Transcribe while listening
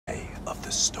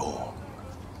the storm.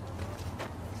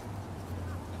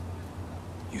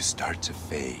 You start to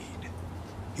fade.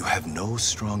 You have no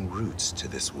strong roots to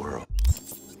this world.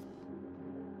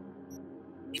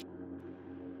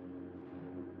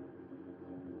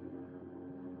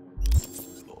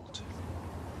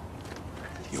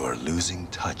 You are losing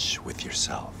touch with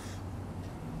yourself.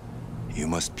 You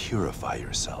must purify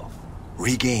yourself,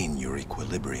 regain your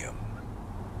equilibrium.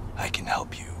 I can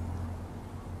help you.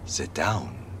 Sit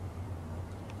down.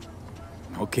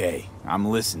 Okay, I'm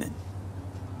listening.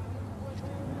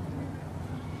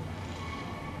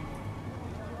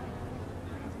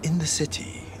 In the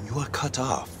city, you are cut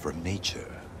off from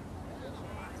nature.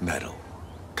 Metal,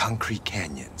 concrete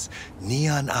canyons,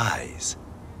 neon eyes.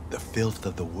 The filth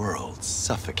of the world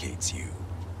suffocates you.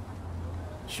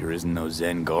 Sure isn't no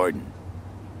Zen garden.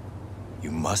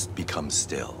 You must become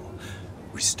still.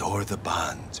 Restore the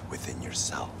bond within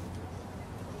yourself.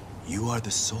 You are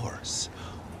the source.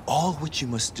 All which you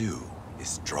must do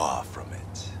is draw from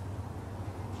it.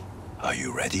 Are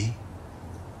you ready?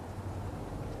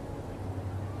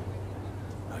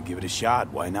 I'll give it a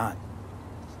shot, why not?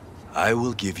 I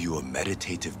will give you a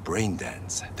meditative brain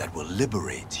dance that will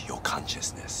liberate your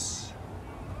consciousness.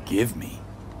 Give me?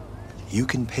 You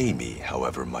can pay me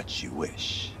however much you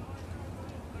wish.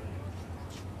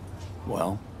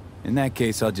 Well, in that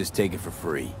case, I'll just take it for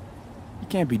free. You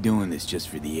can't be doing this just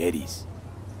for the eddies.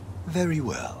 Very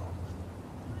well.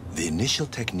 The initial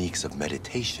techniques of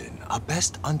meditation are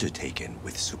best undertaken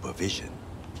with supervision.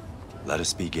 Let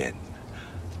us begin.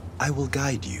 I will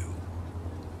guide you.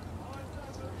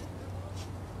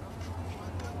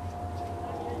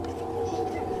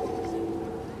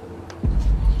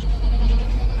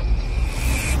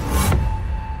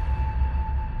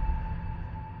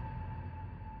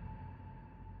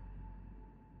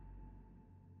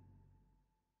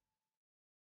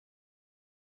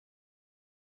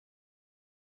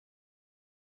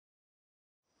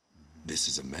 This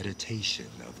is a meditation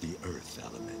of the earth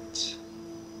element.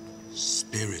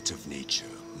 Spirit of nature,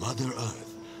 Mother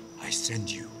Earth, I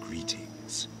send you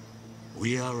greetings.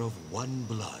 We are of one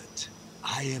blood.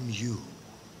 I am you.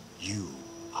 You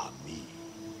are me.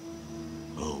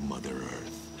 Oh, Mother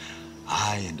Earth,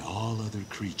 I and all other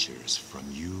creatures from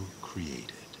you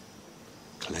created.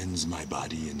 Cleanse my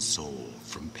body and soul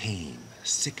from pain,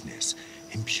 sickness,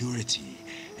 impurity,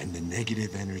 and the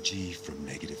negative energy from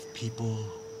negative people,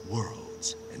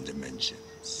 worlds, and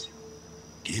dimensions.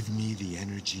 Give me the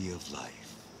energy of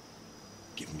life.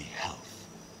 Give me health,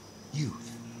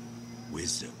 youth,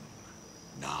 wisdom,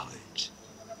 knowledge,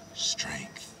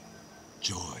 strength,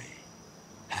 joy,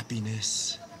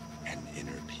 happiness, and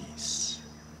inner peace.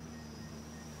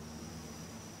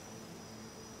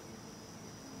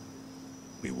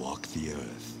 We walk the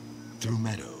earth, through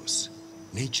meadows,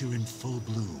 nature in full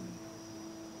bloom.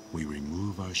 We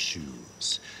remove our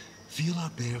shoes, feel our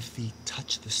bare feet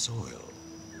touch the soil.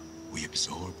 We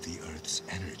absorb the earth's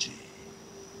energy.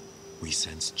 We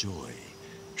sense joy,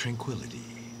 tranquility,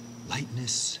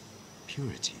 lightness,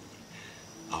 purity,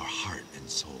 our heart and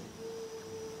soul.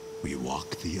 We walk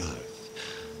the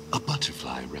earth. A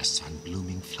butterfly rests on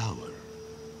blooming flower.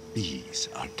 Bees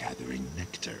are gathering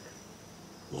nectar.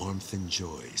 Warmth and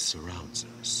joy surrounds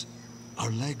us.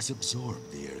 Our legs absorb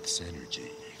the earth's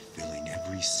energy, filling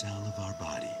every cell of our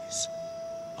bodies.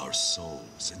 Our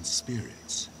souls and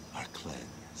spirits are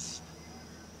cleansed.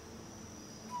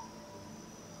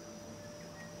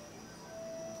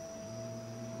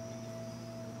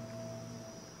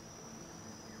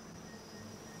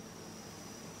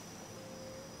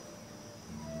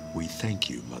 We thank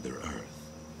you, Mother Earth,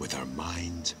 with our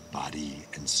mind, body,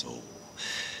 and soul.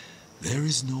 There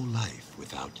is no life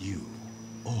without you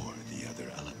or the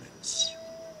other elements.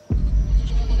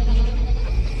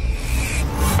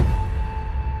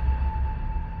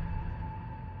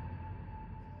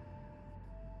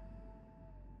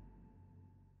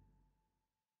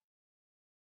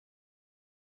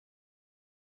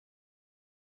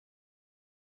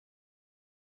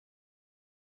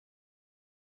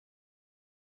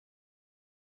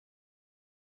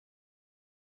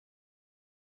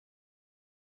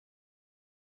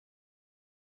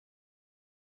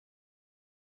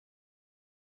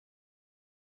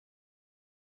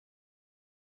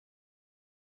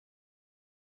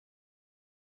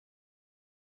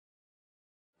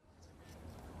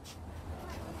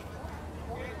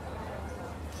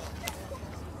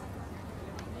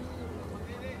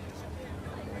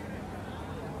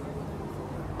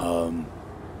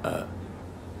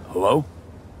 Hello?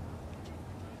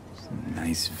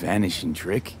 Nice vanishing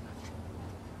trick.